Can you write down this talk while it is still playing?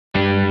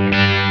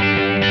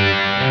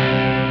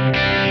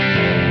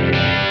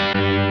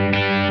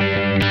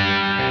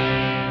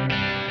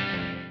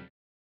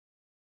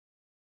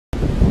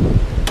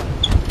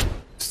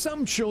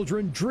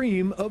children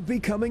dream of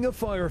becoming a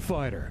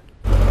firefighter.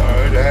 All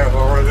right,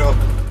 hurry up.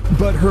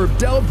 But Herb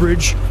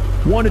Delbridge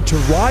wanted to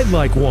ride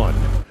like one.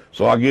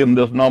 So I give them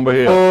this number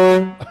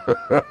here.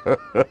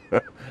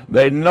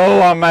 They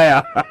know I'm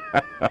there.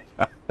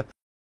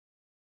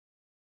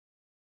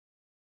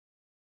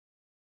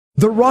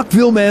 The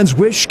Rockville man's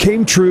wish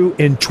came true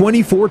in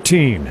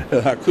 2014.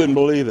 I couldn't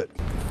believe it.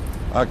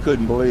 I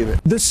couldn't believe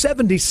it. The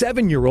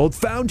 77-year-old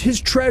found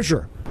his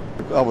treasure.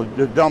 I was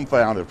just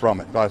dumbfounded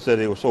from it. I said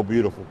it was so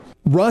beautiful.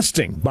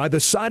 Rusting by the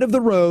side of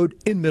the road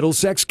in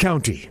Middlesex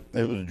County.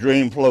 It was a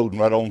dream floating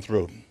right on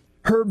through.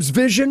 Herb's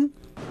vision: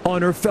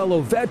 honor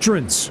fellow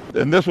veterans.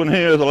 And this one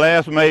here is the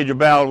last major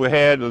battle we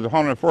had, the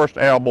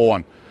 101st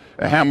Airborne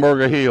at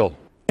Hamburger Hill.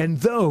 And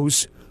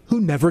those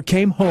who never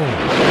came home.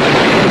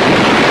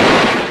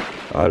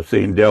 I've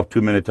seen death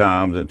too many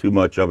times and too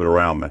much of it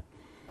around me.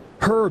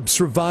 Herb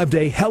survived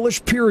a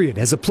hellish period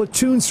as a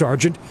platoon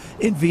sergeant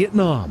in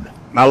Vietnam.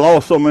 I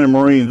lost so many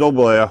Marines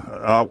over there.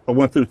 I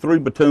went through 3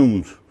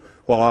 platoons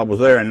while I was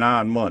there in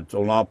 9 months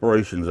on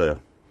operations there.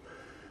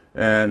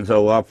 And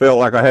so I felt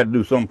like I had to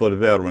do something for the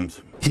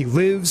veterans. He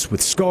lives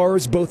with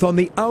scars both on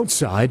the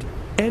outside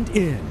and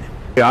in.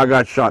 Yeah, I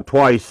got shot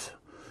twice.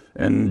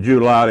 And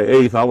July the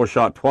 8th, I was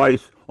shot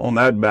twice on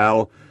that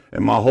battle,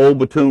 and my whole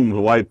platoon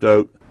was wiped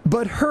out.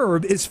 But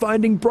Herb is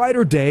finding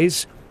brighter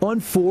days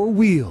on 4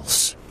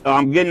 wheels.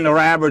 I'm getting the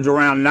average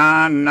around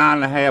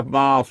 9.5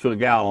 miles to the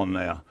gallon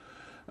now,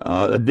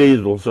 a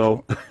diesel,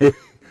 so.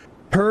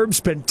 Herb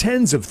spent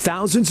tens of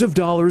thousands of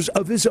dollars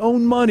of his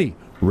own money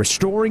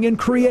restoring and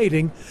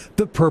creating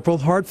the Purple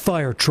Heart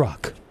fire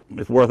truck.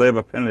 It's worth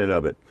every penny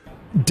of it.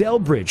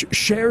 Delbridge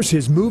shares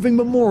his moving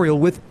memorial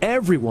with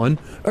everyone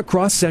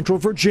across Central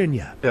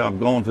Virginia. Yeah, I've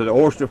gone to the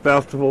Oyster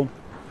Festival,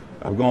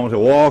 I've gone to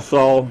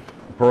Warsaw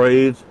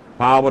parades,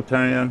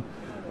 Powhatan,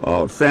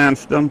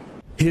 Sandston.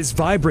 His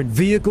vibrant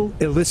vehicle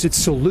elicits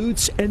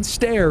salutes and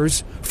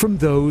stares from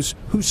those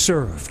who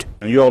served.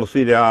 And you ought to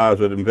see the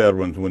eyes of them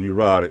veterans when you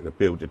ride it, with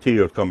the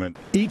tears coming.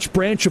 Each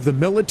branch of the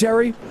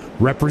military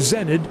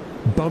represented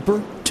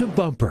bumper to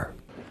bumper.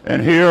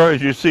 And here,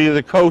 as you see,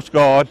 the Coast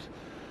Guard,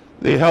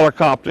 the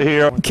helicopter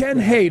here. Ken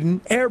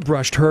Hayden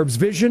airbrushed Herb's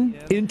vision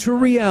into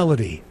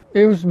reality.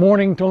 It was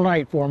morning till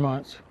night, 4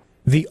 months.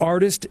 The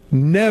artist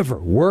never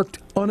worked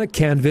on a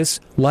canvas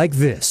like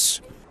this.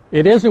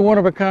 It is a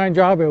one-of-a-kind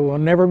job. It will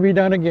never be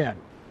done again.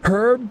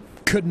 Herb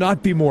could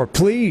not be more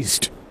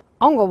pleased.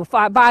 I'm going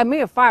to buy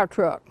me a fire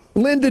truck.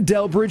 Linda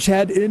Delbridge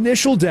had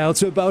initial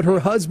doubts about her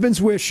husband's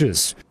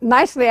wishes.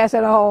 Nicely, I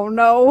said, oh,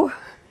 no.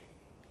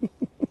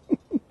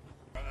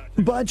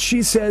 But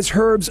she says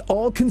Herb's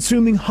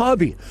all-consuming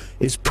hobby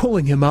is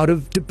pulling him out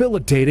of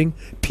debilitating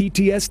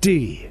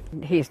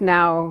PTSD. He's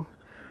now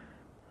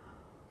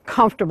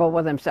comfortable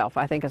with himself,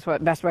 I think is the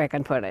best way I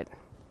can put it.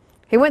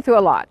 He went through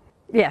a lot.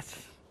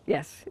 Yes,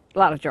 a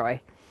lot of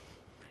joy.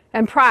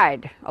 And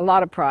pride, a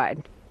lot of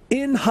pride.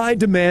 In high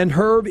demand,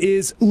 Herb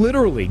is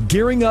literally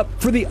gearing up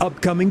for the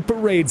upcoming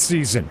parade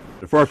season.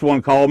 The first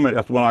one called me,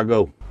 that's when I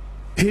go.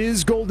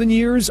 His golden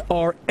years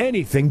are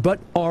anything but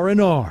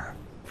R&R.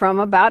 From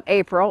about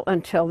April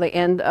until the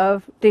end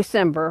of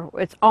December,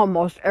 it's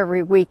almost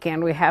every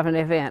weekend we have an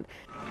event.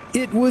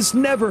 It was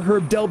never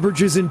Herb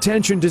Delbridge's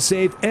intention to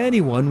save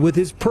anyone with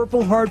his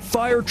Purple Heart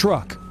fire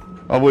truck.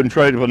 I wouldn't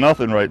trade it for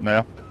nothing right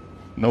now.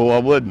 No, I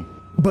wouldn't.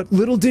 But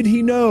little did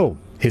he know,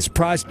 his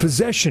prized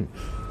possession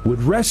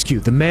would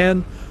rescue the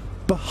man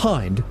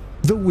behind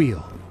the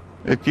wheel.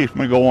 It keeps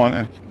me going.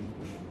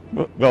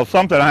 And, well,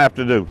 something I have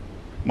to do.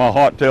 My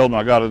heart tells me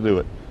I got to do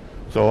it.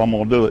 So I'm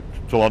going to do it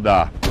till I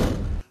die.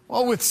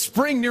 Well, with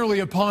spring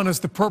nearly upon us,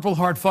 the Purple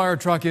Heart fire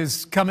truck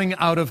is coming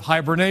out of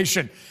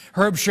hibernation.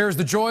 Herb shares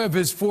the joy of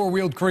his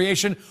 4-wheeled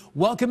creation,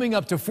 welcoming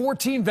up to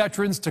 14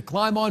 veterans to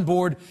climb on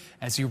board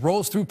as he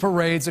rolls through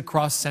parades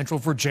across Central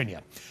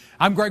Virginia.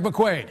 I'm Greg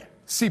McQuaid,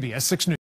 CBS 6 News.